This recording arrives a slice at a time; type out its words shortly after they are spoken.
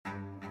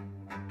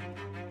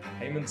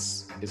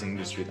Payments is an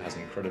industry that has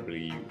an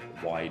incredibly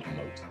wide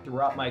moat.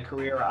 Throughout my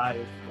career,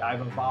 I've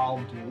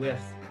evolved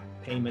with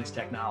payments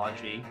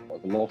technology.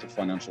 A lot of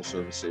financial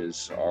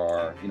services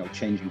are,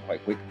 changing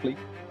quite quickly.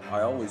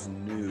 I always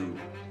knew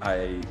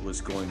I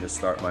was going to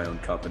start my own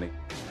company.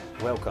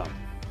 Welcome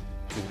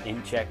to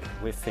In Check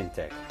with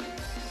FinTech.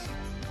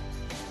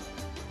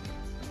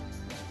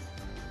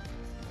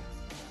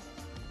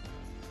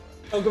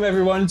 Welcome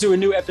everyone to a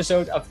new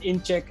episode of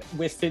In Check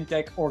with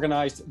FinTech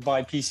organized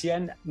by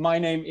PCN. My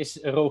name is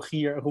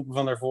Rogier Roepen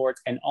van der Voort,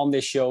 and on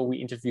this show we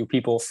interview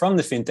people from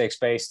the FinTech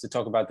space to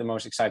talk about the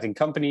most exciting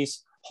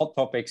companies, hot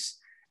topics,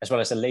 as well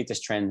as the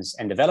latest trends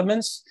and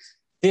developments.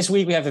 This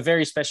week we have a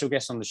very special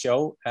guest on the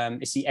show.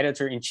 It's the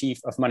editor-in-chief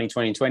of Money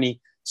 2020,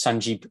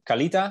 Sanjeeb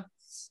Kalita.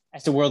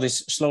 As the world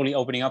is slowly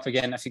opening up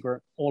again, I think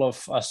all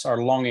of us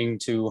are longing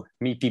to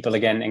meet people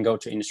again and go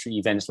to industry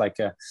events like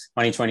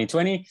Money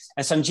 2020.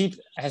 And Sanjeeb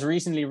has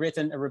recently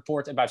written a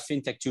report about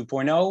FinTech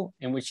 2.0,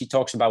 in which he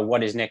talks about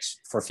what is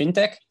next for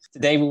FinTech.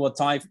 Today we will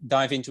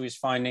dive into his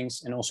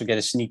findings and also get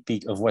a sneak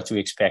peek of what to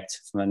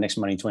expect from the next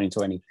Money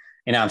 2020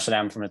 in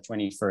Amsterdam from the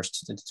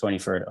 21st to the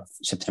 23rd of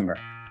September.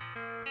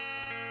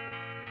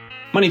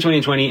 Money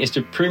 2020 is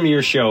the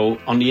premier show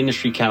on the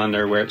industry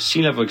calendar where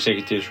C-level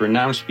executives,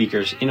 renowned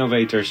speakers,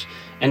 innovators,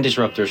 and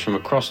disruptors from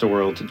across the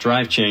world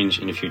drive change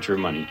in the future of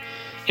money.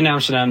 In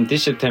Amsterdam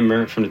this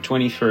September from the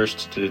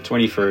 21st to the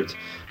 23rd,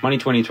 Money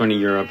 2020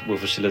 Europe will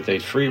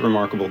facilitate 3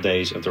 remarkable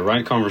days of the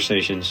right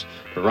conversations,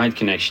 the right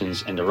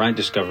connections, and the right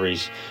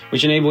discoveries,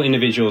 which enable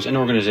individuals and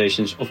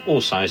organizations of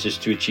all sizes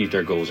to achieve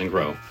their goals and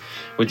grow.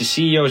 With the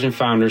CEOs and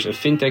founders of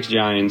fintech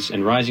giants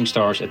and rising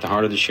stars at the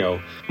heart of the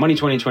show, Money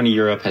 2020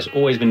 Europe has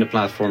always been the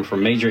platform for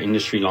major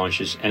industry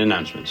launches and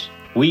announcements.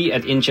 We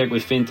at InCheck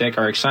with FinTech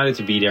are excited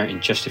to be there in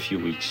just a few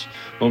weeks.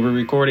 We'll be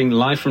recording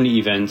live from the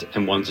event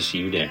and want to see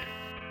you there.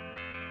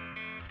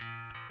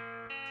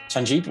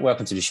 Sanjeeb,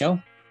 welcome to the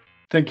show.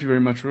 Thank you very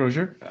much,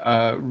 Roger.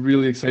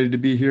 Really excited to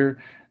be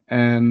here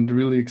and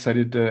really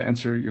excited to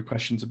answer your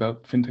questions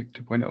about FinTech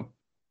 2.0.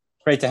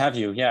 Great to have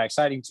you. Yeah,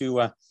 exciting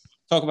to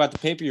talk about the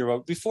paper you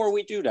wrote. Before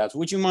we do that,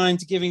 would you mind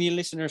giving the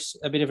listeners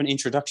a bit of an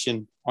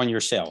introduction on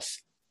yourself?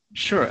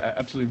 Sure,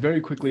 absolutely. Very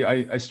quickly,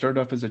 I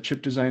started off as a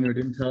chip designer at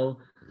Intel.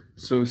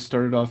 So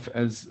started off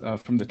as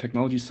from the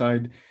technology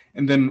side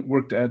and then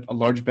worked at a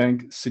large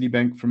bank,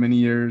 Citibank, for many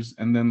years.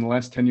 And then the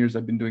last 10 years,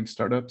 I've been doing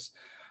startups.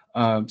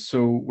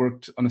 So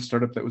worked on a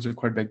startup that was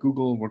acquired by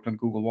Google, worked on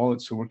Google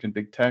Wallet, so worked in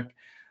big tech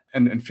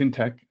and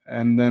fintech.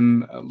 And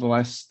then the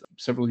last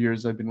several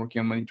years, I've been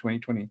working on Money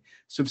 2020.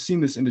 So I've seen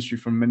this industry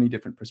from many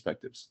different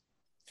perspectives.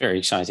 Very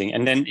exciting.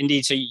 And then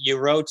indeed, so you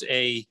wrote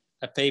a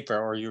paper,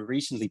 or you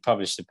recently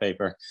published a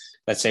paper,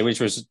 let's say, which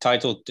was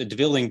titled The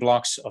Building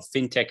Blocks of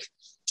FinTech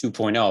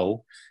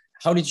 2.0.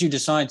 How did you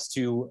decide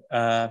to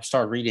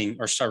start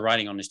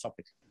writing on this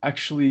topic?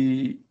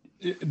 Actually,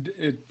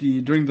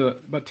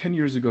 about 10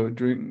 years ago,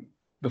 during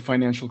the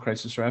financial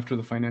crisis or after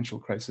the financial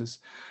crisis,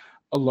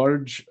 a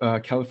large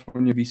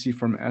California VC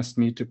firm asked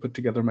me to put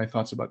together my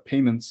thoughts about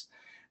payments.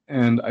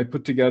 And I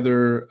put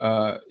together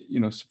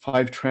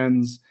 5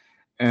 trends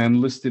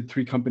and listed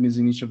 3 companies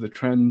in each of the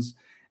trends.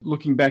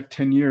 Looking back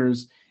 10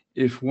 years,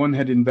 if one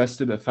had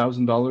invested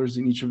 $1,000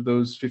 in each of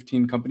those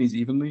 15 companies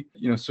evenly,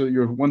 so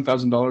your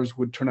 $1,000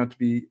 would turn out to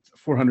be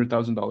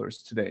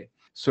 $400,000 today.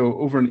 So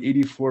over an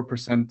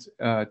 84%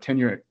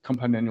 10-year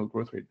compound annual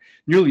growth rate,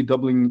 nearly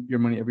doubling your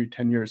money every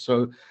 10 years.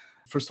 So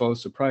first of all, I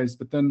was surprised,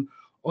 but then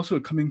also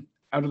coming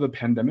out of the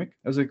pandemic,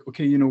 I was like,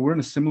 okay, we're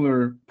in a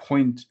similar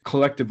point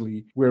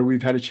collectively where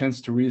we've had a chance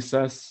to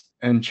reassess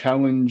and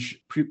challenge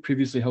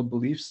previously held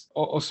beliefs.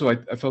 Also, I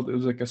felt it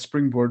was like a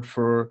springboard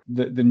for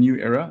the new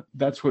era.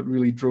 That's what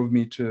really drove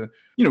me to,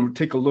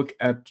 take a look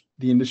at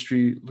the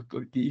industry, look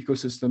at the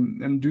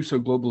ecosystem, and do so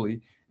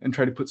globally, and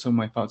try to put some of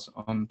my thoughts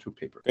onto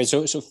paper. Great.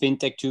 So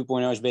FinTech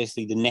 2.0 is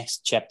basically the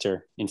next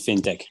chapter in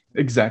FinTech.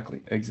 Exactly.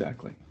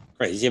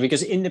 Great. Yeah,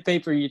 because in the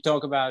paper you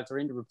talk about, or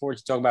in the report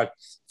you talk about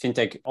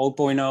FinTech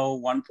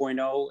 0.0,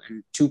 1.0,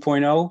 and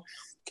 2.0.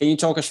 Can you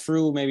talk us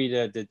through maybe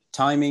the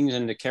timings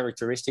and the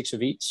characteristics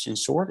of each in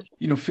short?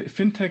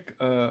 FinTech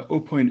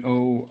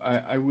 0.0,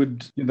 I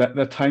would,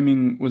 that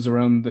timing was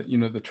around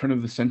the turn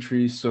of the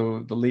century. So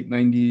the late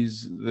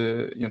 90s,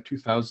 the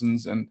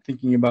 2000s, and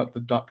thinking about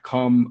the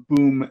 .com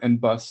boom and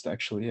bust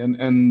actually.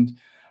 And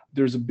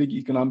there's a big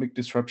economic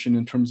disruption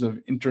in terms of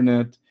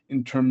internet,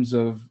 in terms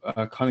of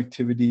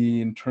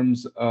connectivity, in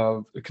terms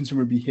of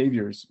consumer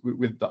behaviors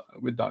with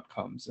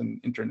 .coms and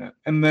internet.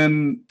 And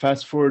then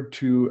fast forward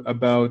to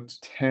about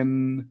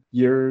 10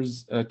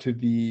 years to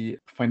the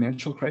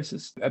financial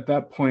crisis. At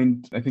that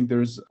point, I think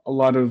there's a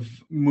lot of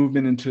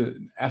movement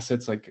into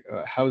assets like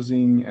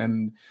housing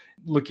and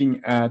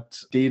looking at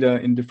data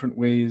in different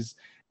ways.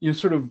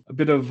 Sort of a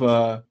bit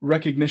of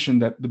recognition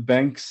that the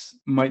banks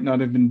might not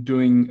have been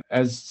doing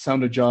as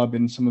sound a job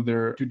in some of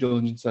their due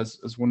diligence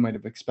as one might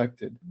have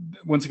expected.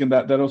 Once again,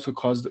 that also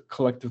caused a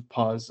collective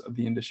pause of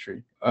the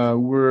industry.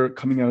 we're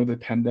coming out of the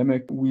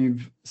pandemic.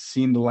 We've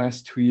seen the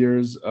last 2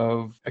 years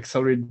of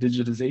accelerated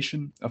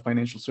digitization of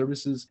financial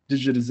services,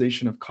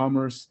 digitization of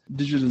commerce,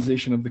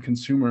 digitization of the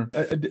consumer.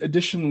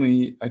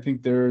 Additionally, I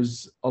think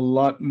there's a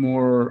lot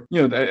more,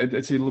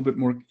 I'd say a little bit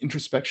more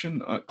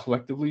introspection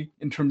collectively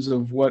in terms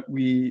of what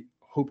we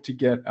hope to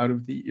get out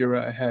of the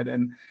era ahead.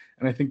 And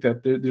I think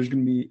that there's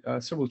going to be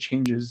several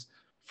changes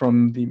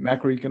from the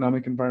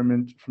macroeconomic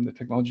environment, from the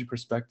technology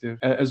perspective,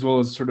 as well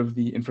as sort of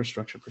the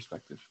infrastructure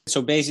perspective.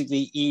 So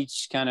basically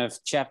each kind of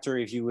chapter,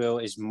 if you will,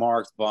 is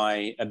marked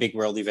by a big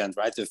world event,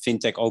 right? The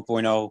FinTech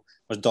 0.0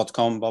 was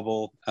dot-com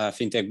bubble.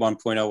 FinTech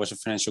 1.0 was a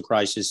financial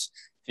crisis.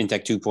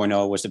 FinTech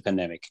 2.0 was the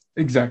pandemic.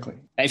 Exactly.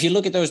 If you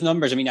look at those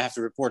numbers, I mean, I have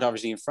the report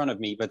obviously in front of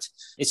me, but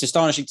it's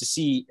astonishing to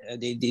see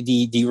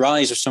the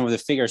rise of some of the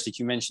figures that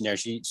you mentioned there.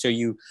 So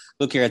you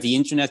look here at the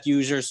internet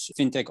users,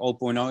 FinTech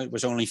 0.0, it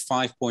was only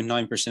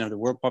 5.9% of the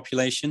world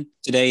population.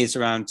 Today, it's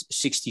around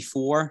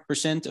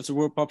 64% of the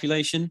world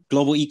population.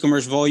 Global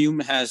e-commerce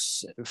volume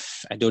has,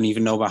 I don't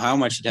even know about how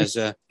much it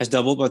has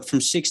doubled, but from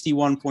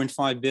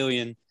 61.5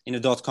 billion in the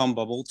dot-com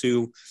bubble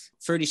to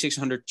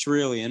 3,600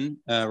 trillion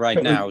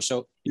right now.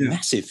 So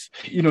massive.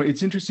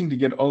 It's interesting to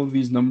get all of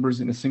these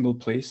numbers in a single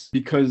place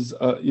because,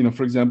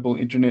 for example,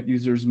 internet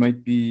users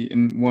might be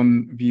in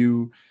one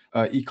view,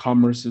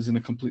 e-commerce is in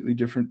a completely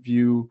different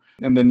view,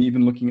 and then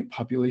even looking at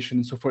population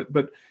and so forth.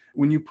 But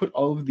when you put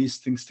all of these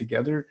things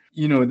together,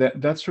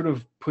 that sort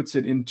of puts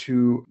it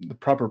into the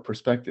proper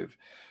perspective.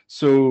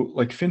 So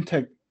like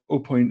FinTech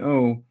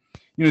 0.0,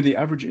 the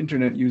average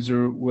internet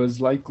user was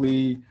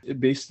likely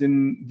based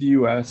in the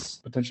US,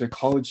 potentially a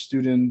college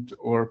student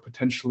or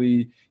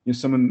potentially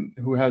someone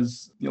who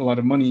has a lot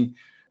of money.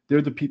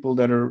 They're the people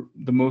that are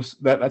the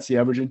most, that's the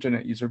average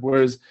internet user.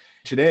 Whereas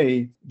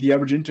today, the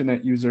average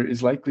internet user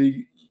is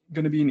likely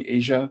going to be in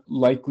Asia,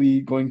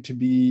 likely going to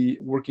be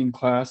working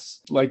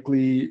class,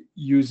 likely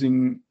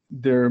using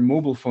their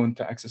mobile phone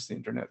to access the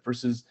internet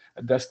versus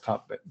a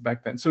desktop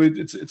back then. So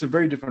it's a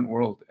very different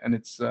world. And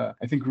it's, I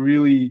think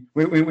really,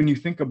 when you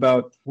think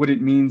about what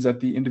it means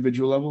at the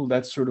individual level,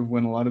 that's sort of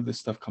when a lot of this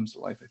stuff comes to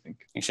life, I think.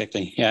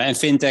 Exactly. Yeah. And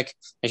FinTech,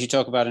 as you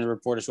talk about in the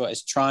report as well,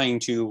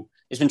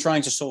 it's been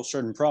trying to solve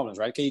certain problems,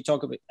 right? Can you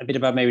talk a bit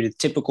about maybe the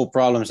typical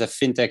problems that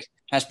FinTech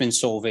has been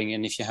solving,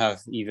 and if you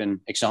have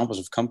even examples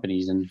of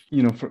companies? And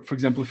for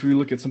example, if we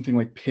look at something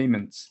like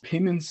payments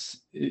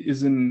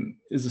is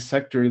a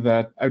sector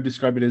that I would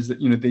describe it as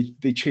that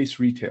they chase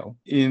retail.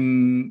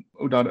 In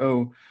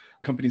 0.0,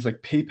 companies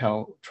like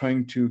PayPal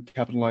trying to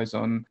capitalize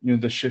on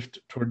the shift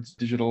towards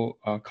digital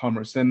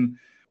commerce. Then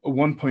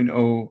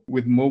 1.0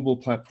 with mobile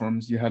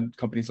platforms, you had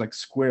companies like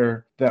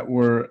Square that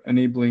were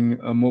enabling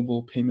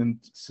mobile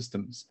payment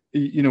systems.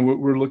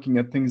 We're looking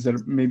at things that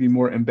are maybe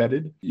more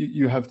embedded.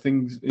 You have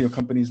things,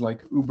 companies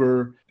like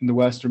Uber in the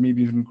West, or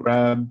maybe even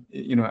Grab,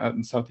 out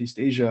in Southeast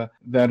Asia,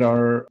 that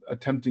are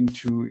attempting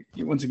to,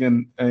 once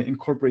again,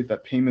 incorporate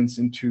that payments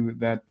into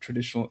that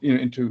traditional,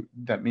 into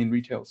that main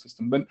retail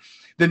system. But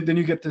then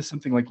you get to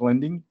something like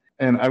lending.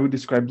 And I would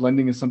describe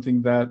lending as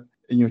something that,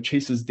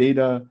 chases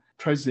data,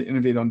 tries to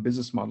innovate on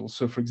business models.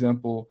 So for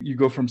example, you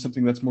go from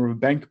something that's more of a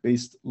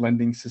bank-based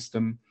lending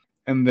system,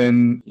 and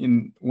then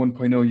in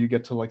 1.0, you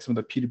get to like some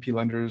of the P2P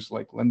lenders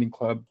like Lending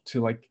Club,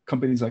 to like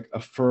companies like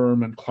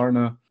Affirm and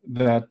Klarna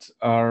that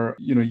are,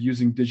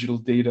 using digital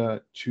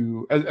data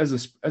to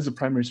as a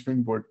primary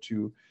springboard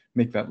to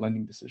make that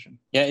lending decision.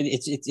 Yeah,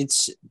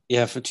 it's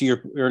to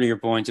your earlier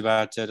point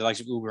about the likes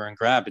of Uber and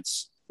Grab,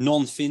 it's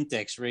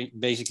non-fintechs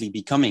basically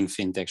becoming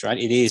fintechs, right?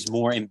 It is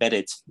more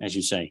embedded, as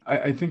you say.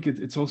 I think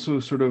it's also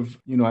sort of,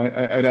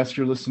 I'd ask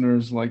your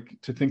listeners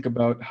to think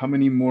about how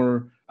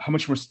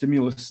much more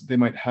stimulus they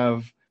might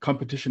have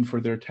competition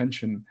for their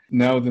attention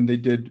now than they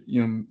did,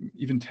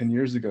 even 10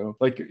 years ago.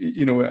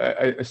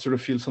 I sort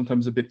of feel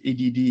sometimes a bit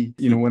ADD,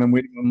 when I'm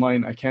waiting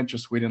online, I can't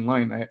just wait in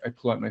line. I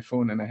pull out my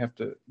phone and I have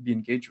to be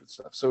engaged with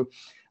stuff. So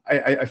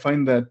I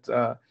find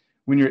that,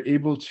 when you're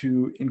able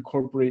to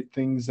incorporate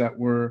things that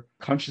were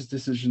conscious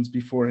decisions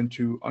before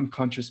into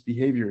unconscious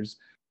behaviors,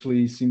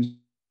 actually seems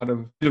a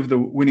bit of the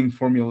winning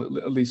formula,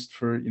 at least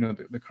for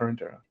the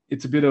current era.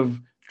 It's a bit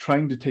of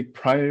trying to take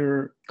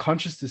prior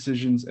conscious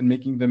decisions and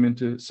making them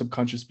into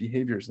subconscious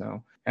behaviors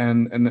now.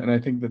 And I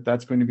think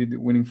that's going to be the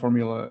winning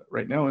formula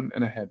right now and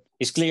ahead.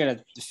 It's clear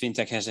that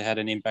fintech has had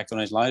an impact on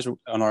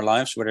our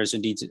lives, whether it's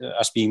indeed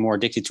us being more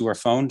addicted to our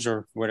phones,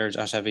 or whether it's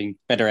us having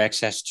better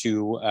access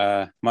to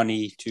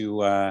money,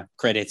 to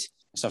credit,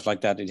 stuff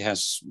like that. It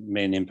has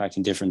made an impact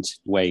in different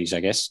ways, I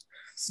guess.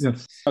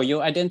 Yes. So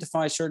you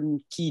identify certain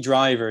key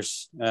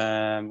drivers,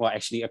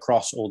 actually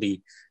across all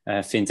the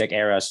fintech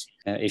eras,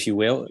 if you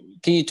will.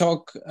 Can you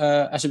talk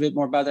us a bit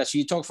more about that? So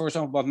you talk, for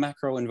example, about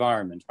macro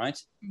environment, right?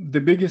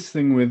 The biggest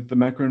thing with the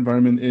macro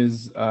environment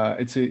is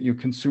it's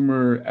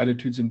consumer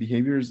attitudes and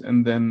behaviors,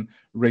 and then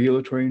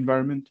regulatory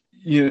environment.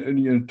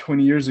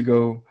 20 years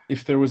ago,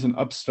 if there was an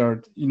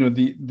upstart,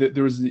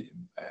 there was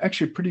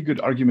actually a pretty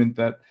good argument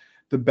that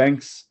the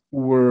banks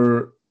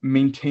were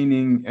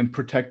maintaining and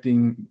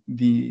protecting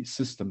the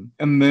system.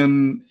 And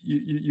then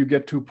you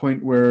get to a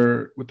point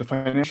where with the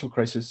financial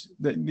crisis,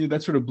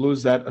 that sort of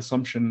blows that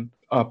assumption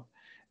up.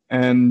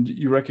 And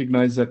you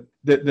recognize that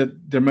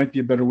there might be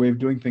a better way of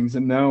doing things.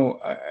 And now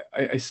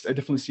I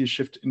definitely see a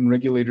shift in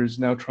regulators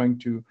now trying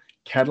to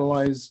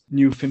catalyze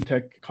new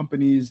fintech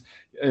companies,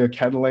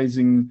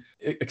 catalyzing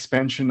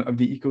expansion of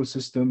the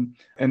ecosystem,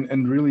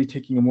 and really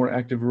taking a more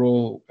active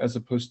role as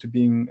opposed to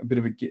being a bit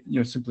of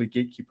a simply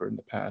gatekeeper in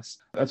the past.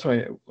 That's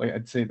why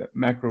I'd say that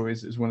macro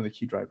is one of the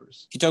key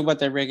drivers. If you talk about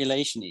the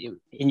regulation,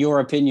 in your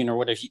opinion, or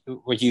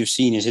what you've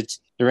seen, is it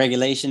the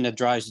regulation that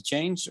drives the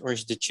change, or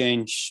is it the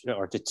change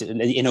or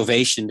the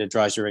innovation that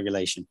drives the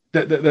regulation?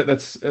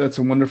 That's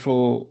a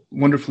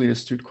wonderfully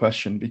astute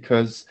question,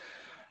 because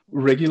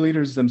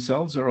regulators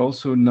themselves are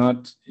also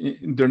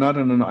they're not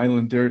on an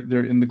island,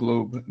 they're in the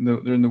globe,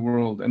 they're in the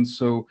world. And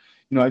so,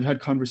 I've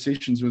had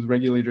conversations with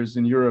regulators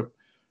in Europe,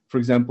 for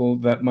example,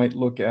 that might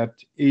look at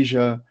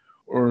Asia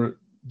or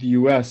the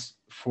US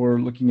for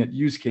looking at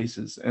use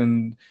cases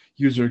and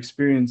user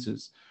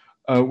experiences.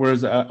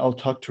 Whereas I'll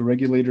talk to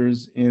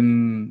regulators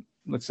in,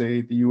 let's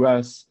say, the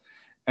US,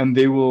 and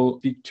they will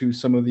speak to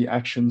some of the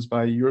actions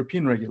by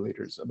European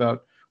regulators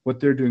about what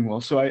they're doing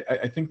well. So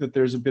I think that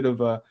there's a bit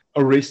of a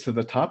race to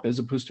the top as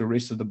opposed to a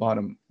race to the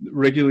bottom.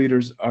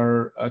 Regulators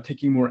are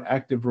taking a more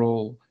active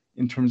role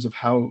in terms of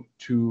how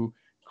to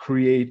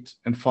create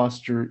and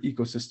foster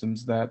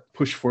ecosystems that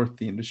push forth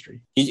the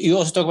industry. You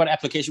also talk about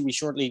application. We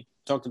shortly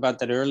talked about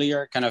that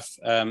earlier, kind of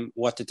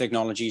what the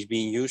technology is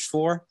being used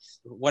for.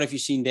 What have you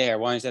seen there?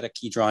 Why is that a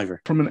key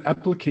driver? From an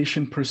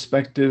application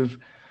perspective,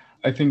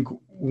 I think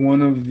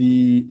one of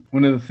the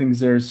things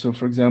there is, so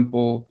for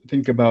example,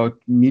 think about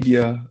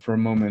media for a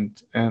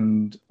moment,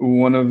 and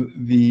one of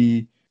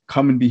the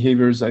common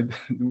behaviors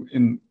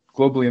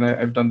globally, and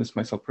I've done this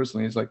myself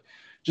personally, is like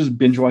just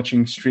binge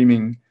watching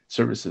streaming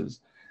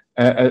services,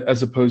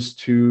 as opposed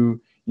to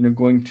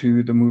going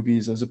to the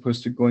movies, as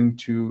opposed to going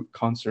to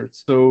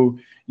concerts. So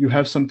you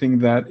have something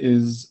that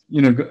is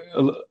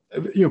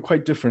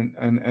quite different,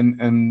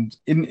 and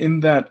in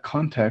that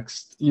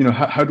context,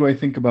 how do I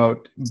think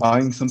about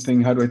buying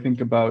something? How do I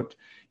think about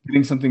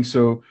getting something?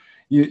 So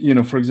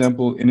for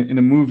example, in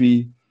a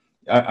movie,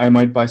 I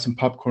might buy some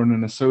popcorn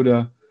and a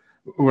soda,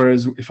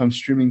 whereas if I'm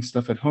streaming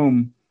stuff at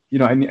home,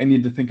 I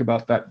need to think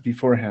about that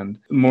beforehand.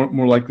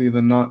 More likely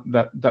than not,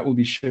 that will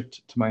be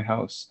shipped to my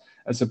house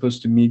as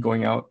opposed to me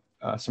going out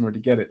somewhere to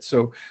get it.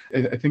 So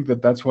I think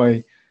that's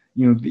why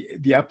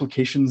the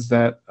applications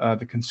that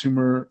the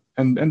consumer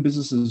and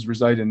businesses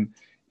reside in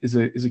is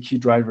a key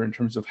driver in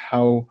terms of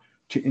how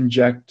to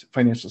inject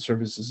financial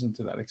services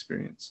into that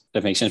experience.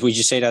 That makes sense. Would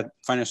you say that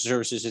financial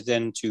services is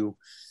then, to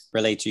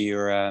relate to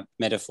your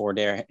metaphor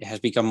there, has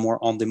become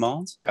more on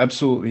demand?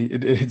 Absolutely.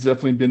 It's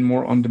definitely been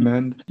more on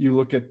demand. You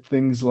look at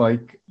things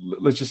like,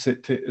 let's just say,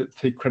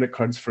 take credit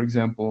cards, for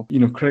example.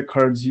 Credit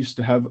cards used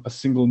to have a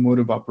single mode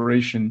of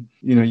operation.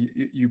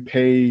 You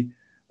pay,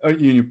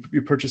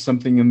 you purchase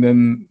something and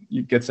then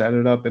it gets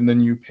added up, and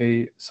then you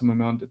pay some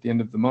amount at the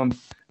end of the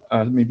month,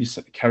 maybe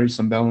carry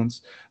some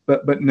balance.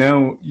 But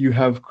now you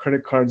have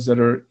credit cards that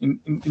are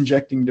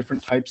injecting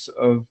different types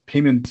of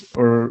payment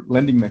or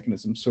lending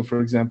mechanisms. So,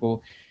 for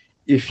example,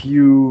 if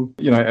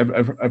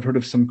I've heard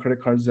of some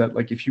credit cards that,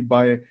 like, if you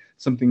buy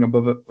something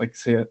above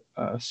say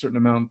a certain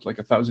amount, like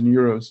 1,000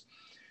 euros,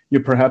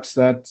 perhaps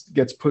that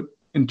gets put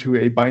into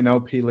a buy now,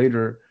 pay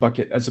later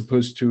bucket as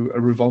opposed to a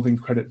revolving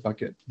credit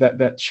bucket.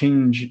 That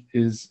change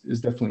is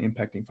definitely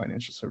impacting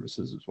financial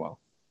services as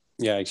well.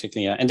 Yeah,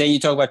 exactly. Yeah. And then you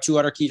talk about two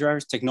other key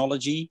drivers,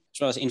 technology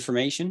as well as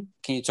information.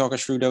 Can you talk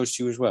us through those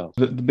two as well?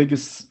 The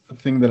biggest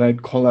thing that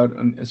I'd call out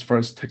as far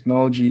as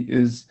technology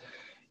is,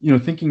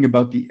 thinking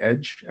about the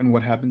edge and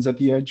what happens at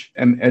the edge,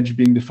 and edge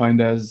being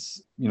defined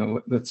as,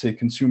 let's say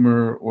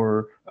consumer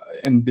or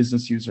end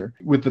business user.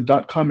 With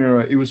the .com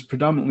era, it was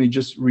predominantly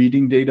just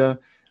reading data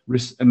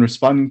and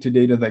responding to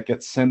data that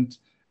gets sent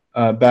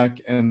back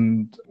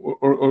and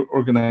or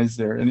organized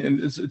there. And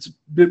it's a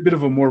bit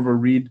of a more of a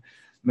read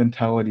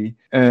mentality.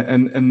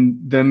 And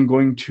then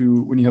going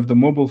to, when you have the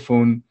mobile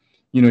phone,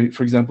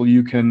 for example,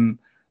 you can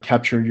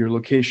capture your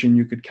location,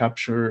 you could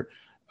capture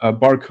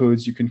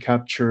barcodes, you can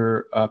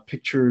capture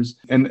pictures,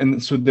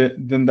 and so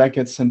then that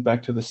gets sent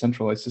back to the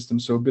centralized system.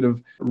 So a bit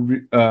of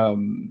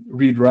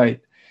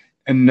read-write.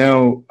 And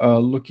now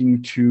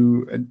looking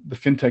to the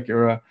fintech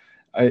era,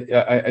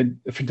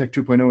 fintech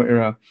 2.0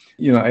 era,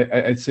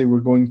 I'd say we're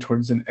going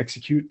towards an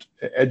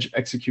edge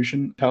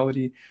execution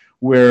mentality,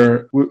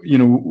 where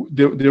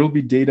there will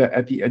be data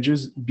at the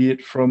edges, be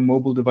it from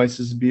mobile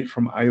devices, be it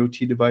from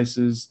IoT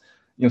devices,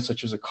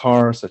 such as a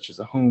car, such as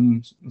a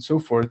home, and so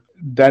forth.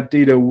 That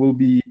data will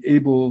be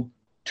able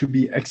to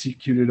be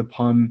executed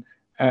upon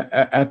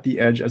at the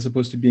edge, as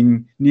opposed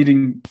to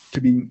needing to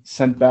be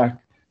sent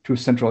back to a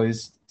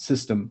centralized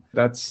system.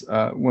 That's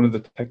one of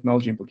the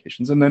technology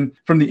implications. And then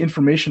from the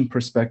information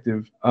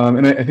perspective,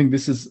 and I think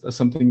this is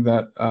something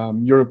that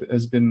Europe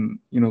has been,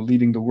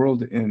 leading the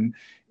world in,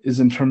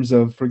 is in terms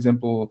of, for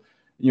example,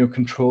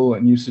 control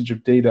and usage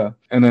of data.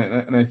 And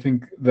I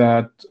think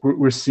that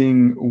we're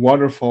seeing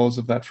waterfalls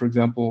of that, for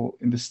example,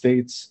 in the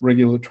States,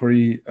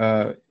 regulatory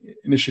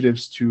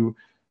initiatives to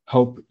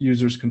help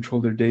users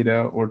control their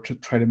data or to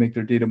try to make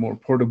their data more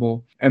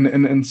portable.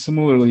 And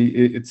similarly,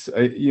 it's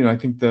I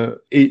think the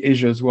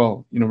Asia as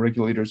well,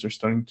 regulators are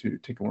starting to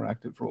take a more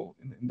active role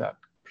in that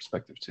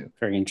perspective too.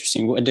 Very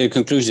interesting. The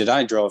conclusion that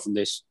I draw from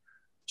this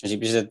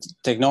is that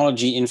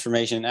technology,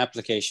 information, and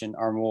application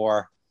are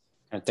more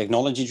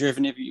technology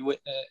driven,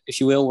 if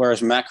you will,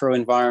 whereas macro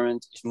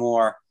environment is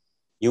more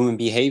human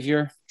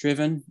behavior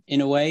driven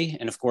in a way.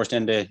 And of course,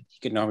 then the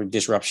economic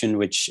disruption,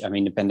 which,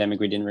 the pandemic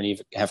we didn't really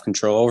have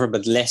control over,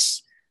 but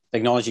less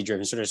technology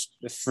driven. So there's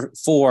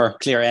 4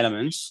 clear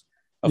elements,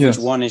 of which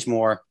one is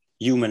more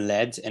human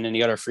led, and then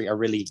the other 3 are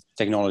really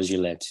technology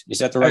led. Is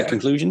that the right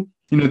conclusion?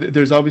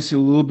 There's obviously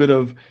a little bit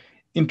of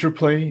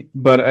interplay,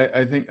 but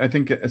I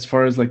think as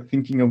far as like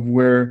thinking of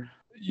where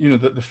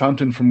the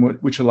fountain from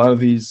which a lot of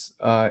these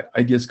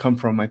ideas come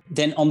from.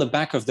 Then on the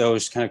back of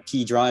those kind of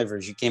key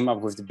drivers, you came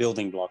up with the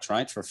building blocks,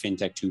 right, for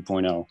FinTech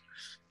 2.0.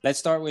 Let's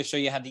start with, so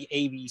you had the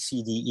A, B,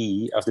 C, D,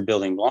 E of the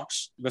building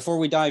blocks. Before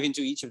we dive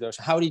into each of those,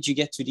 how did you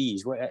get to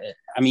these?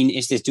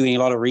 Is this doing a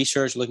lot of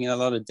research, looking at a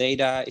lot of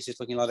data? Is this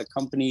looking at a lot of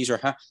companies? Or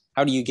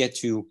how do you get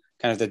to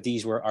kind of that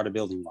these are the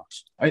building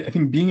blocks? I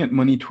think being at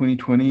Money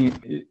 2020,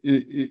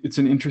 it's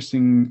an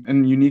interesting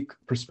and unique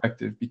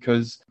perspective,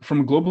 because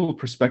from a global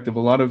perspective, a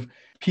lot of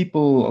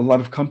people, a lot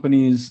of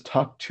companies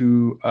talk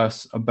to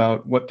us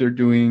about what they're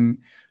doing,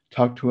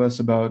 talk to us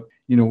about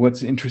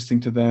what's interesting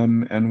to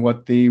them and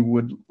what they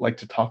would like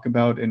to talk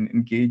about and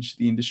engage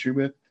the industry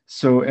with.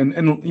 So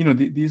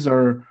these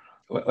are,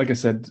 like I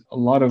said, a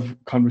lot of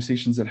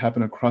conversations that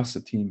happen across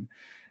the team.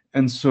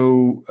 And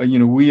so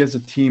we as a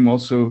team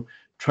also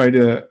try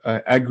to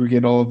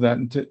aggregate all of that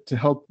and to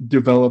help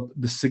develop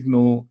the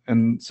signal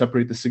and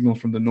separate the signal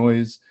from the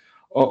noise.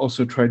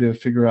 Also try to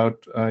figure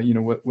out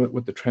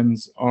what the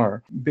trends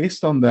are.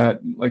 Based on that,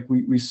 like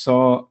we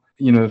saw,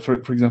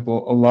 for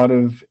example, a lot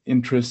of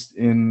interest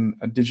in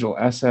digital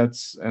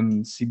assets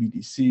and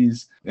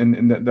CBDCs,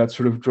 and that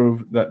sort of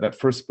drove that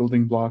first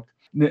building block.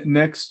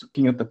 Next,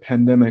 looking at the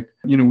pandemic,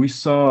 we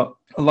saw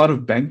a lot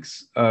of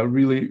banks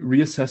really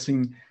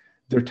reassessing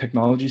their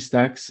technology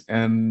stacks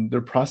and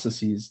their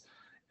processes.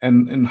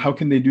 And how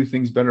can they do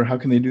things better? How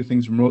can they do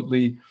things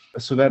remotely?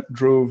 So that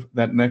drove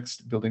that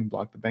next building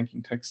block, the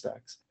banking tech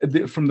stacks.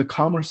 From the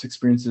commerce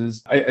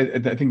experiences, I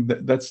think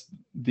that's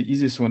the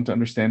easiest one to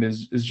understand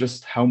is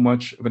just how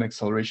much of an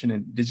acceleration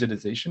in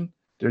digitization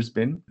there's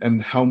been,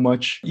 and how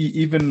much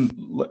even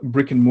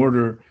brick and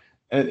mortar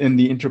and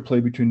the interplay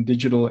between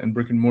digital and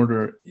brick and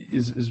mortar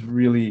has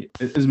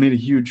made a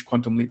huge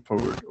quantum leap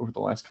forward over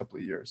the last couple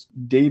of years.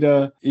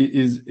 Data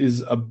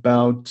is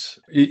about,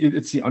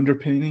 it's the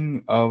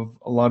underpinning of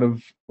a lot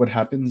of what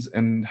happens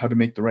and how to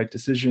make the right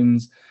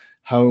decisions,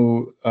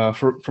 how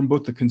from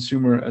both the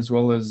consumer as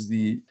well as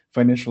the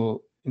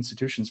financial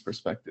institution's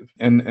perspective.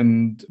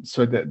 And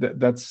so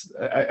that's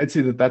I'd say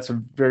that's a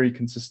very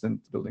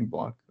consistent building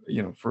block,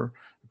 for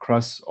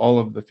across all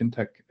of the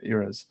fintech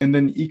eras. And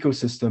then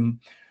ecosystem.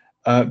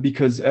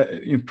 Because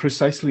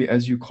precisely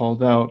as you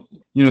called out,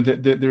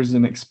 there's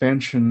an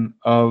expansion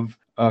of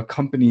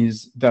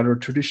companies that are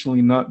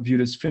traditionally not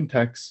viewed as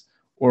fintechs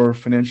or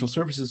financial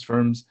services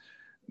firms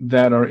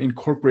that are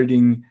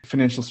incorporating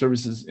financial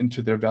services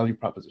into their value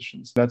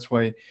propositions. That's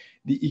why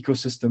the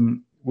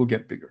ecosystem will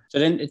get bigger. So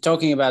then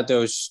talking about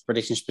those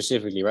predictions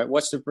specifically, right?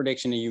 What's the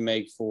prediction that you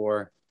make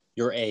for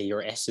your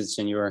assets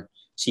and your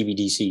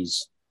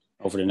CBDCs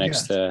over the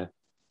next couple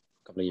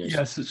of years?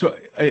 Yes. So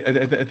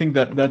I think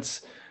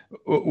that's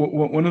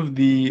one of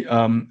the,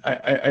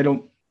 I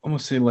don't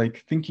almost say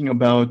like thinking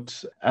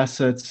about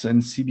assets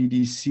and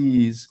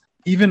CBDCs,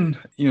 even,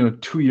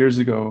 2 years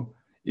ago,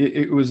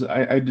 it was,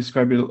 I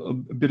described it a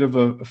bit of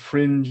a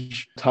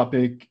fringe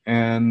topic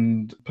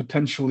and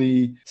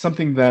potentially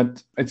something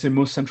that I'd say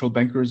most central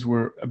bankers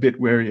were a bit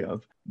wary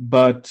of.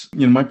 But,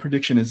 my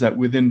prediction is that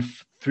within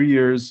 3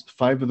 years,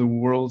 5 of the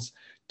world's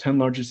 10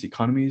 largest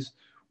economies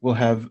will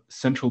have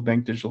central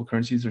bank digital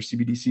currencies or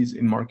CBDCs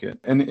in market.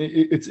 And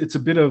it's a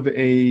bit of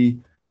a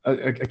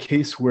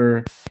case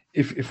where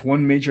if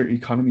one major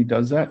economy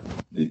does that,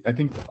 I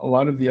think a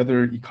lot of the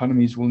other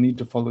economies will need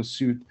to follow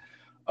suit.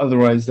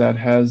 Otherwise, that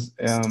has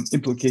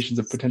implications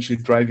of potentially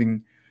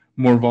driving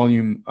more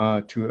volume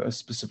to a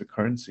specific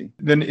currency.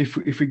 Then if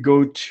we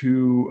go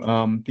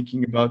to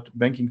thinking about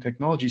banking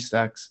technology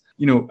stacks,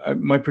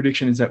 my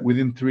prediction is that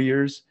within 3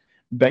 years,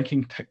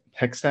 banking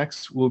tech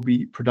stacks will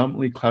be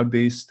predominantly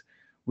cloud-based,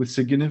 with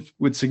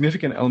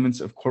significant elements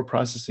of core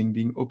processing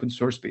being open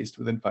source based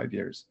within 5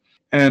 years.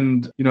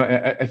 And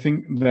I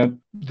think that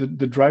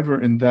the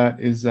driver in that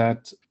is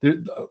that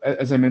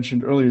as I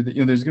mentioned earlier, that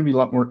there's going to be a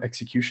lot more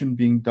execution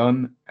being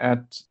done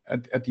at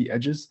the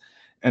edges,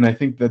 and I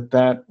think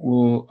that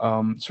will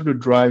sort of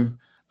drive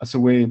us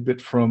away a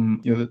bit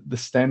from the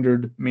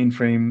standard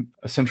mainframe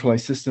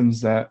centralized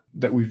systems that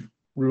we've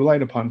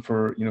relied upon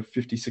for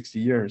 50, 60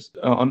 years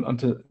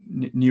onto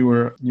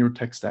newer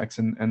tech stacks.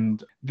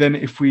 And then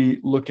if we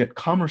look at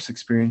commerce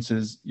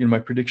experiences, my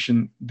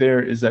prediction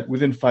there is that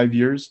within 5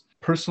 years,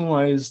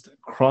 personalized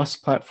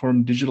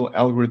cross-platform digital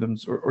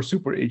algorithms or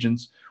super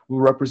agents will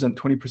represent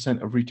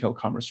 20% of retail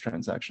commerce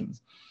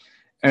transactions.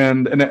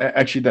 And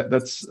actually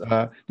that's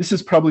this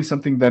is probably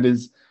something that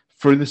is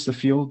furthest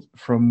afield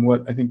from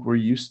what I think we're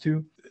used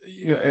to.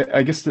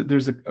 I guess that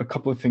there's a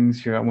couple of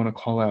things here I want to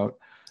call out.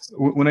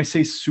 When I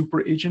say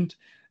super agent,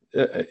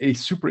 a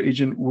super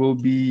agent will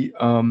be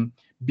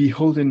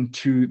beholden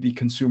to the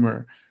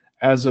consumer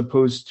as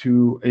opposed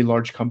to a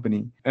large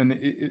company. And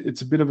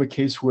it's a bit of a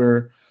case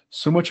where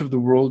so much of the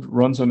world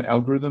runs on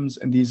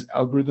algorithms, and these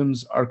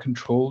algorithms are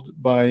controlled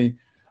by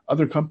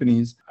other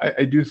companies.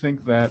 I do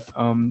think that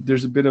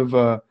there's a bit of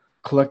a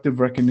collective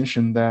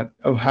recognition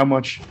of how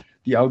much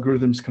the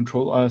algorithms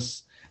control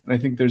us. And I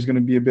think there's going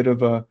to be a bit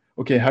of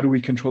okay, how do we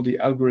control the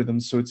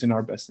algorithms so it's in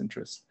our best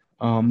interest?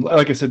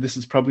 Like I said, this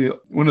is probably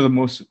one of the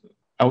most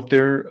out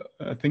there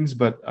things,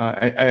 but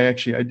I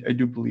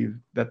do believe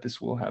that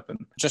this will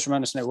happen. Just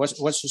remind us now,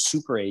 what's a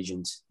super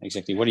agent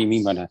exactly? What do you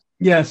mean by that?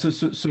 Yeah, so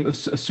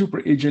a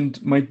super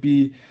agent might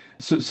be,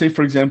 so say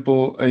for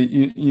example,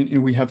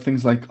 we have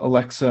things like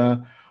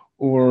Alexa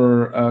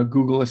or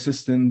Google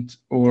Assistant,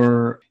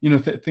 or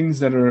things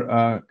that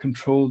are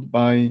controlled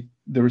by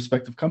the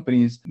respective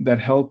companies that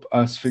help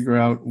us figure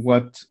out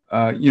what's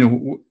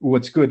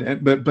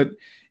good. But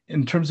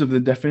in terms of the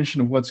definition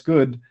of what's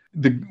good,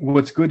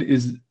 what's good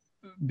is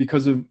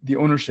because of the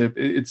ownership.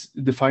 It's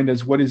defined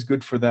as what is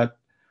good for that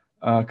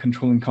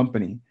controlling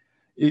company.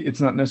 It's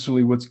not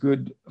necessarily what's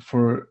good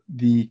for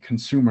the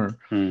consumer.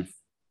 So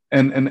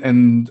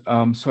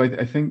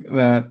I think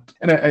that,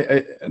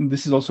 and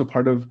this is also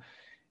part of.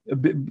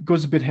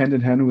 Goes a bit hand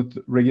in hand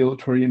with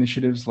regulatory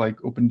initiatives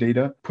like open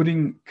data,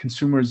 putting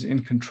consumers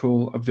in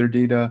control of their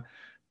data.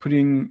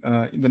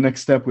 The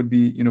next step would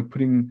be,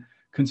 putting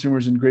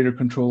consumers in greater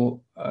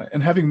control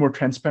and having more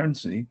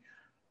transparency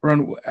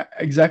around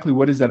exactly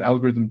what is that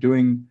algorithm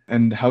doing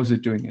and how is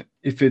it doing it.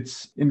 If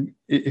it's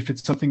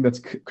something that's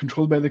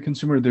controlled by the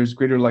consumer, there's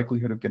greater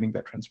likelihood of getting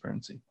that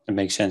transparency. That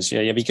makes sense.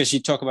 Yeah, because you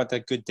talk about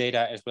that good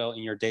data as well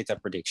in your data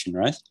prediction,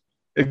 right?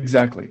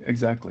 Exactly,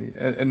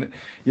 and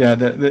yeah,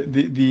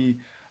 the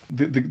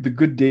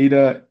good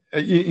data.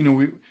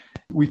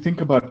 We think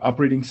about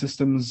operating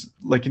systems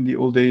like in the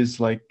old days,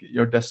 like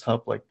your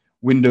desktop, like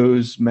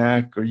Windows,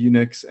 Mac, or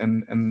Unix,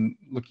 and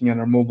looking at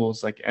our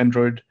mobiles like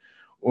Android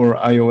or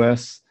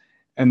iOS,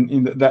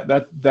 and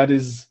that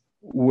is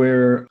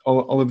where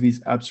all of these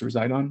apps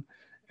reside on,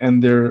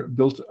 and they're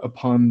built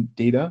upon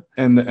data.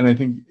 And I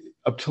think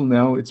up till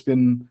now, it's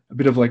been a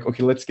bit of like,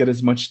 okay, let's get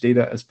as much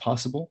data as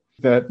possible.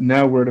 That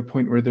now we're at a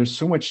point where there's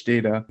so much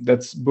data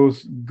that's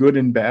both good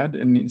and bad,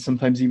 and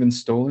sometimes even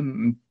stolen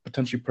and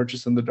potentially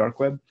purchased on the dark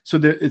web. So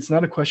it's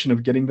not a question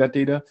of getting that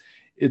data.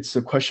 It's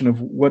a question of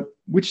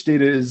which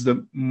data is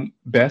the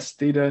best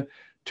data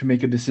to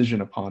make a decision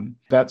upon.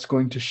 That's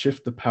going to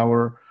shift the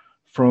power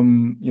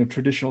from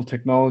traditional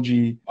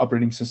technology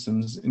operating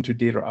systems into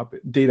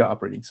data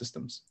operating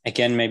systems.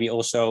 Again, maybe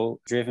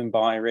also driven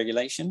by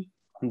regulation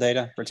on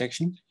data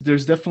protection?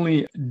 There's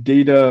definitely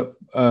data,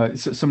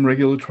 some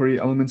regulatory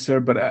elements there,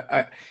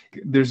 but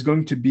there's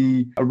going to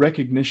be a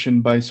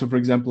recognition by, so for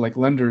example, like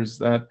lenders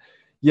that,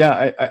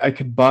 yeah, I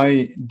could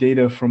buy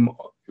data from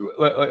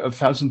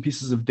 1,000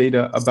 pieces of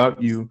data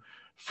about you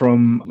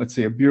from, let's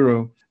say, a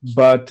bureau.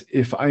 But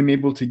if I'm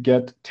able to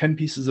get 10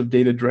 pieces of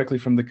data directly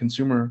from the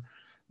consumer,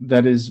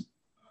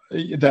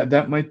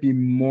 that might be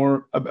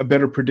a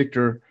better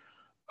predictor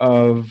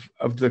of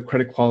the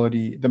credit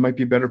quality. That might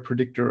be a better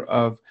predictor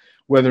of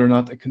whether or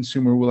not the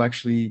consumer will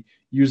actually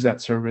use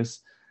that service.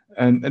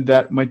 And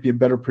that might be a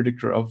better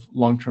predictor of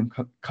long-term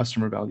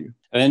customer value.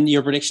 And then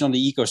your prediction on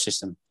the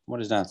ecosystem,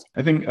 what is that?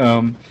 I think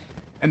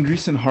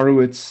Andreessen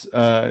Horowitz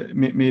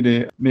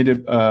made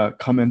a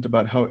comment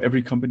about how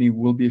every company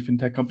will be a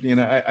fintech company,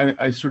 and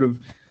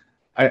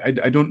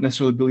I don't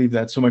necessarily believe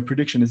that. So my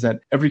prediction is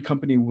that every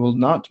company will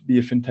not be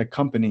a fintech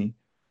company,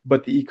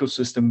 but the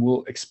ecosystem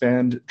will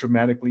expand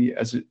dramatically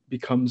as it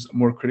becomes a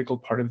more critical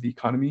part of the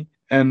economy.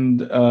 And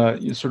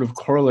sort of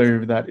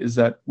corollary of that is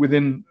that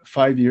within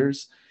 5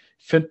 years,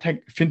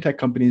 fintech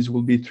companies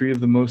will be three of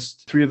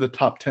the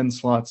top 10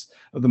 slots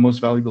of the most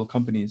valuable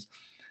companies.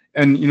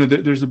 And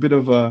there's a bit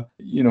of a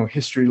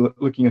history,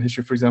 looking at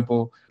history. For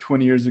example,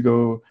 20 years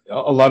ago,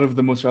 a lot of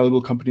the most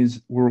valuable companies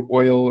were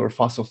oil or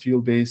fossil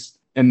fuel based,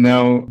 and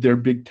now they're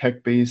big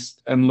tech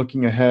based. And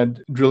looking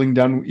ahead, drilling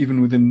down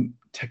even within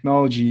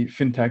technology,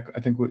 fintech, I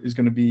think, is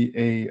going to be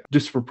a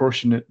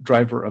disproportionate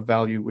driver of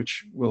value,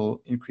 which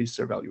will increase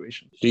their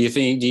valuation. Do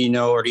you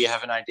know, or do you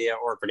have an idea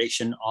or a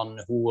prediction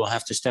on who will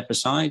have to step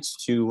aside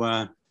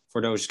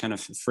for those kind of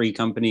free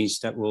companies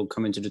that will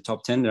come into the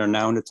top 10 that are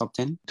now in the top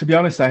 10? To be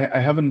honest, I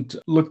haven't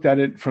looked at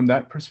it from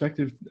that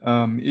perspective.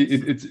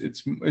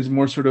 It's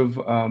more sort of,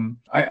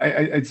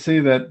 I'd say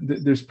that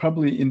there's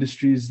probably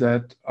industries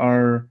that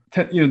are,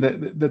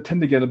 that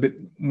tend to get a bit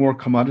more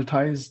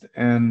commoditized,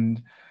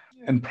 and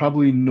and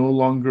probably no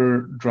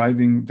longer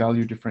driving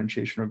value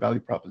differentiation or value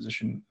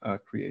proposition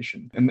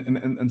creation.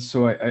 And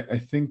so I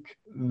think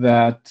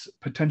that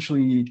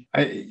potentially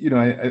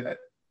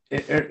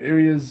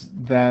areas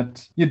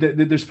that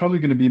there's probably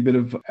going to be a bit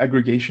of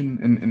aggregation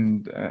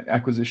and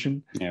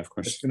acquisition. Yeah, of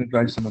course. That's going to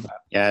drive some of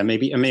that. Yeah,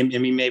 maybe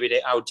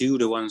they outdo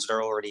the ones that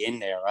are already in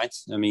there, right?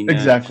 I mean,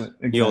 exactly.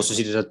 You also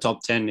see that the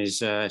top 10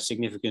 is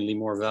significantly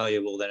more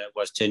valuable than it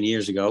was 10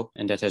 years ago,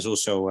 and that has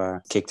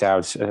also kicked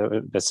out,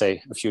 let's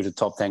say, a few of the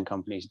top 10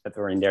 companies that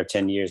were in there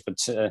 10 years.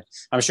 But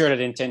I'm sure that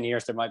in 10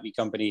 years there might be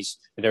companies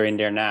that are in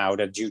there now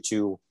that, due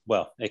to,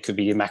 well, it could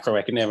be the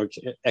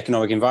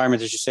economic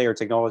environment, as you say, or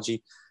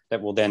technology,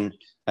 that will then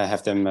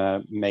have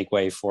them make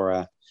way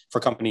for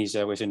companies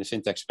within the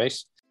fintech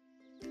space.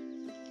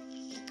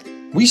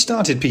 We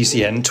started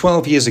PCN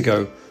 12 years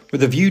ago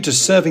with a view to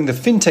serving the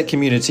fintech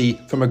community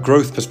from a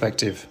growth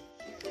perspective.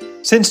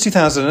 Since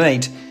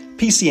 2008,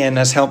 PCN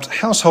has helped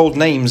household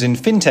names in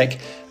fintech,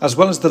 as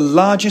well as the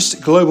largest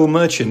global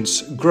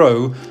merchants,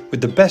 grow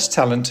with the best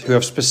talent who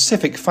have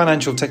specific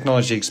financial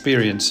technology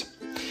experience.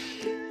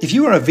 If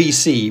you are a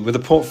VC with a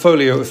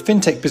portfolio of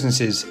fintech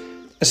businesses,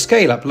 a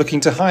scale-up looking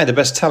to hire the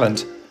best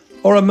talent,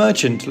 or a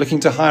merchant looking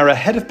to hire a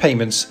head of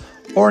payments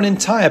or an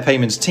entire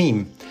payments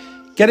team,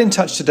 get in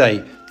touch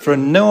today for a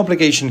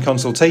no-obligation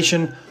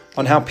consultation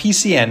on how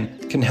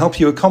PCN can help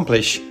you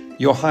accomplish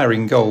your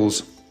hiring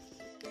goals.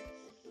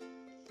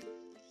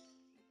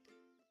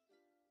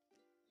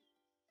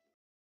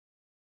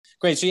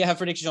 Great. So you have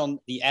predictions on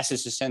the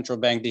assets, the central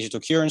bank digital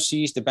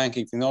currencies, the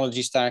banking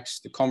technology stacks,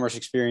 the commerce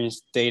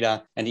experience,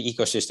 data, and the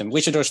ecosystem.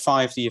 Which of those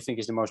five do you think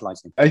is the most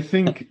likely? I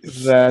think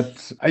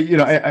that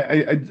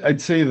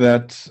I'd say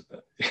that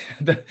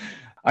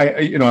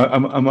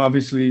I'm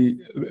obviously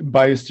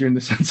biased here in the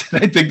sense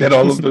that I think that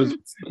all of those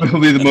will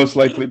be the most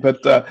likely.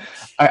 But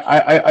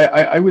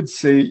I would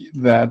say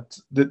that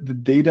the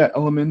data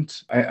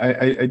element,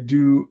 I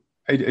do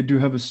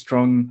have a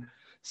strong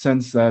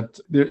sense that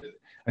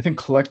I think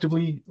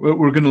collectively,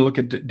 we're going to look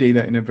at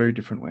data in a very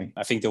different way.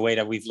 I think the way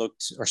that we've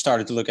looked or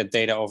started to look at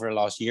data over the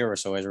last year or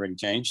so has already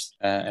changed.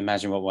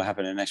 Imagine what will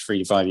happen in the next 3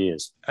 to 5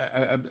 years.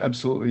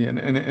 Absolutely. And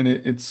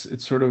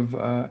it's sort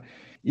of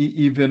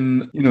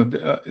even,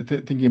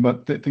 thinking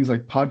about things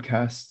like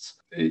podcasts,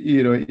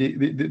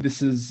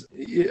 this is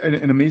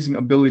an amazing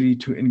ability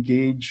to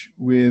engage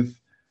with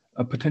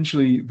a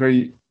potentially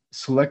very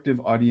selective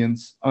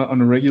audience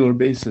on a regular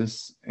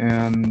basis,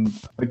 and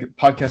like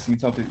podcasting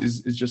itself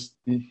is just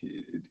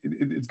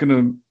it's going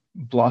to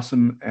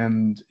blossom,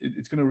 and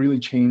it's going to really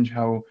change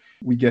how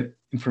we get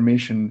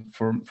information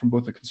from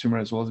both the consumer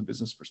as well as a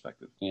business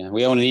perspective. Yeah,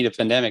 we only need a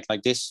pandemic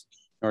like this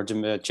in order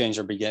to change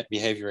our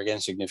behavior again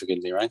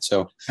significantly, right?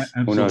 So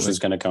Absolutely. Who knows what's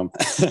going to come?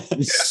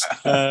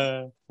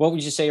 What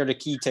would you say are the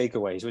key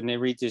takeaways when they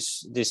read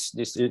this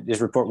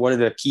report? What are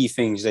the key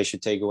things they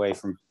should take away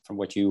from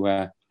what you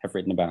have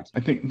written about? I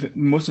think the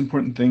most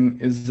important thing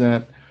is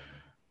that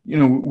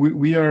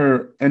we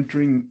are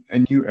entering a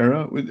new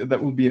era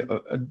that will be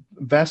a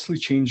vastly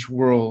changed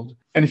world,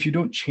 and if you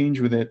don't change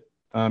with it,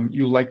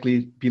 you'll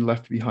likely be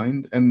left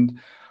behind, and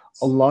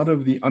a lot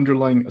of the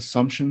underlying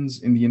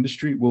assumptions in the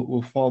industry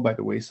will fall by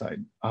the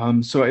wayside.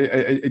 So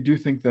I do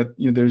think that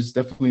there's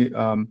definitely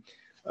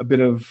a bit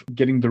of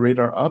getting the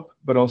radar up,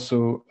 but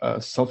also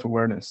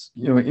self-awareness.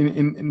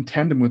 In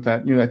tandem with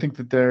that, I think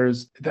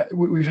that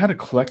we've had a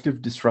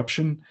collective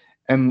disruption,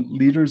 and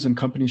leaders and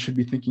companies should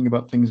be thinking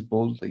about things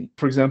boldly.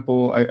 For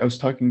example, I was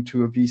talking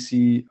to a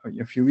VC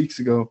a few weeks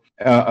ago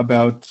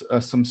about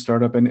some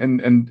startup,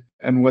 and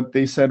what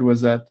they said was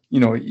that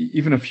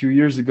even a few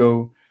years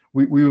ago,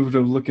 we would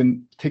have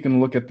taken a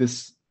look at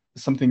this,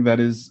 something that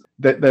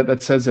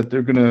says that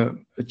they're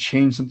going to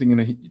change something in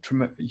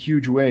a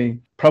huge way,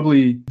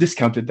 probably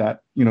discounted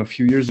that a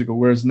few years ago,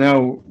 whereas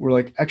now we're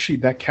like, actually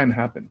that can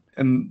happen.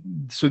 And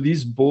so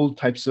these bold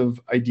types of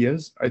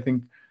ideas, I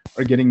think,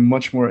 are getting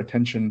much more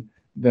attention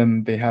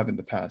than they have in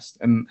the past.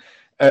 And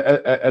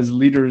as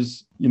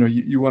leaders,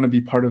 you want to be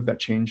part of that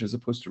change as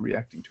opposed to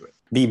reacting to it.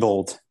 Be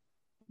bold.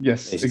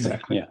 Yes, basically.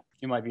 Exactly. Yeah.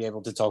 You might be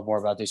able to talk more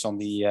about this on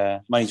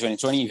the Money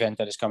 2020 event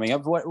that is coming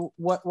up.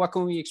 What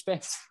can we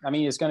expect? I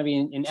mean, it's going to be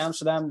in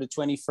Amsterdam, the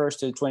 21st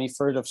to the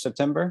 23rd of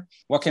September.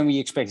 What can we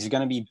expect? Is it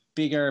going to be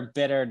bigger,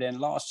 better than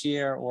last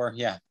year, or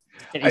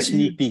any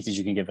sneak peek that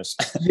you can give us?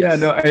 Yeah,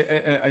 no,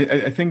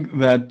 I think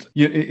that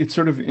it's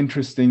sort of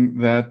interesting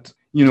that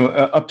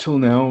up till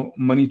now,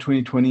 Money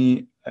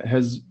 2020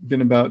 has been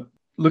about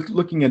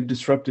looking at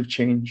disruptive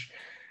change,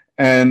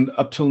 and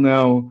up till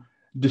now,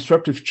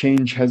 disruptive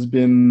change has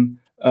been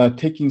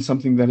taking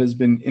something that has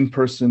been in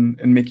person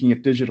and making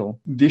it digital.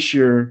 This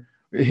year,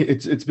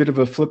 it's a bit of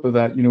a flip of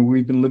that.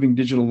 We've been living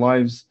digital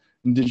lives,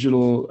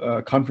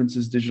 digital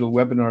conferences, digital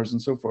webinars,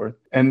 and so forth,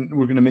 and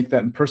we're going to make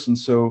that in person.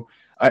 So,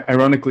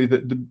 ironically,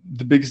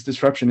 the biggest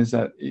disruption is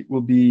that it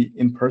will be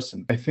in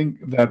person. I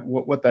think that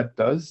what that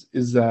does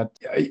is that,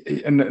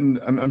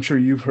 and I'm sure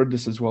you've heard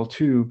this as well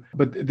too,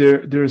 but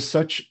there is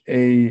such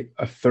a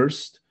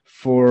thirst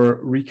for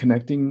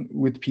reconnecting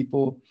with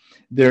people.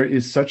 There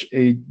is such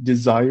a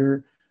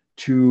desire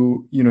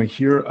to,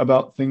 hear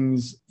about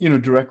things,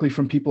 directly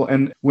from people.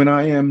 And when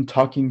I am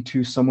talking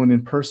to someone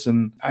in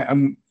person,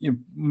 I'm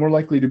more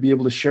likely to be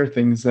able to share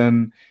things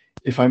than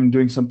if I'm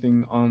doing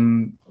something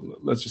on,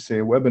 let's just say,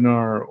 a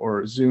webinar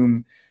or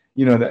Zoom.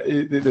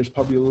 There's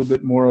probably a little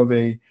bit more of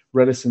a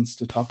reticence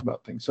to talk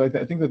about things. So I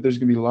think that there's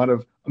going to be a lot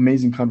of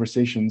amazing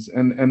conversations.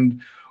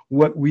 And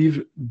what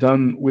we've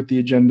done with the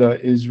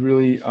agenda is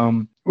really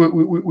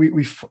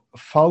we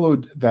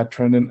followed that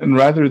trend, and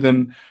rather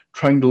than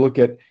trying to look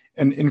at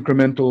an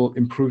incremental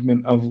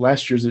improvement of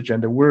last year's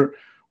agenda, we're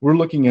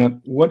looking at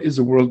what is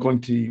the world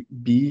going to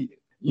be,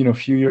 a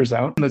few years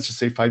out, let's just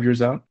say 5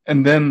 years out.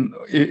 And then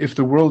if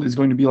the world is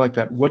going to be like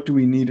that, what do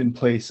we need in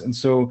place? And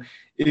so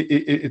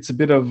it's a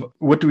bit of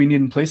what do we need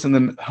in place, and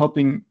then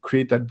helping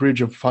create that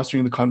bridge of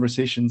fostering the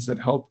conversations that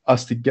help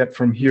us to get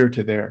from here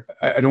to there.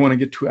 I don't want to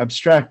get too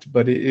abstract,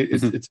 but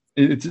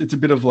it's a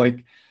bit of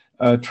like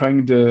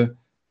trying to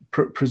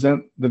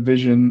present the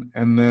vision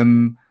and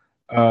then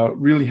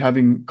really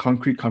having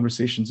concrete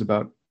conversations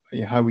about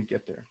how we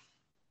get there.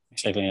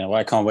 Exactly. Well,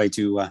 I can't wait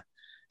to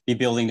be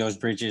building those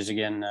bridges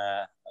again.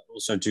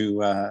 Also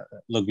to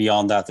look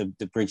beyond that,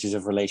 the bridges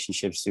of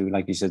relationships to,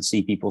 like you said,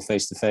 see people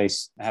face to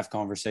face, have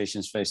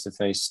conversations face to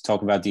face,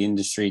 talk about the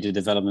industry, the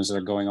developments that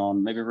are going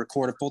on, maybe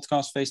record a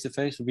podcast face to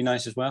face would be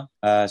nice as well.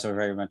 So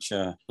very much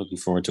looking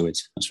forward to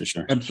it. That's for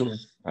sure.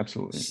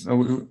 Absolutely.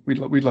 No,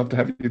 we'd love to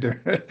have you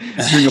there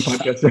doing a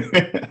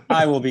podcast.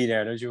 I will be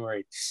there. Don't you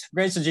worry.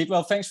 Great, Sanjeev.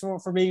 Well, thanks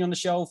for being on the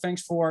show.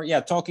 Thanks for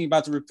talking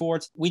about the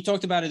report. We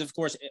talked about it, of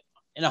course,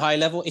 in a high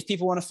level. If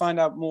people want to find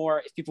out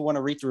more, if people want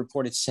to read the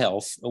report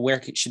itself,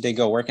 where should they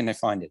go? Where can they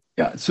find it?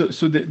 Yeah, so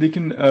they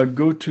can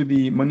go to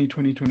the Money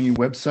 2020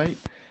 website.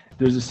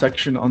 There's a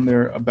section on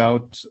there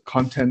about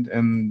content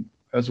and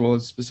as well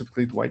as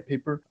specifically the white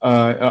paper.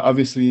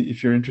 Obviously,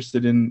 if you're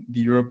interested in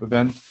the Europe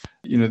event,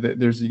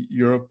 there's a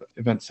Europe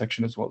event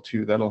section as well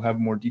too. That'll have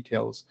more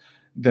details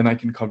than I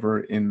can cover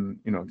in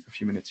a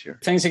few minutes here.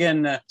 Thanks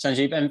again,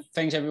 Sanjeev, and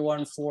thanks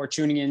everyone for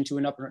tuning in to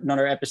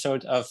another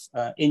episode of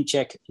In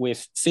Check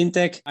with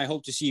FinTech. I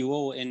hope to see you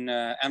all in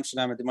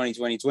Amsterdam at the Money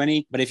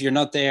 2020. But if you're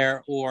not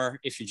there, or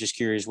if you're just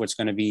curious what's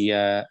going to be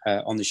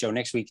on the show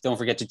next week, don't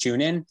forget to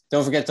tune in.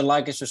 Don't forget to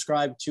like and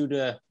subscribe to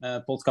the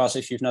podcast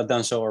if you've not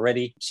done so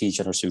already. See each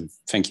other soon.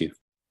 Thank you.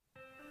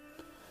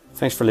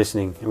 Thanks for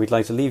listening, and we'd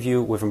like to leave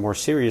you with a more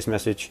serious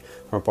message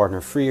from our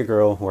partner Free a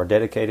Girl, who are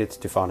dedicated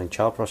to fighting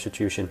child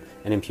prostitution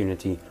and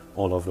impunity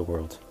all over the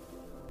world.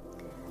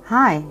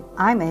 Hi,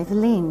 I'm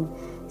Eveline,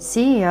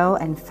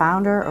 CEO and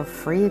founder of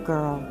Free a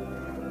Girl.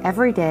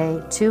 Every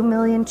day, 2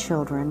 million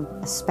children,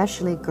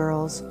 especially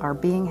girls, are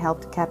being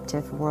held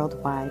captive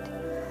worldwide.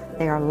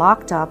 They are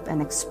locked up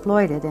and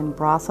exploited in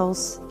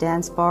brothels,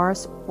 dance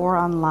bars, or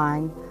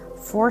online,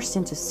 forced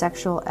into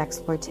sexual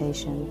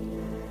exploitation.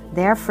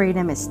 Their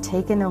freedom is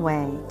taken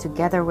away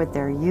together with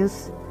their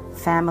youth,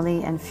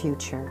 family, and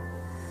future.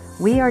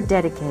 We are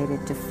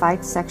dedicated to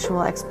fight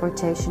sexual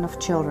exploitation of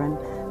children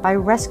by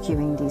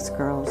rescuing these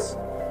girls.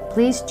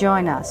 Please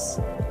join us,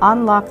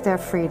 unlock their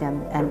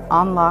freedom, and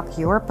unlock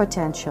your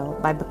potential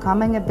by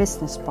becoming a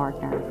business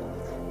partner.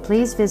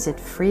 Please visit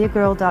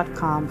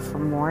freeagirl.com for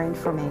more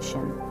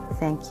information.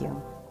 Thank you.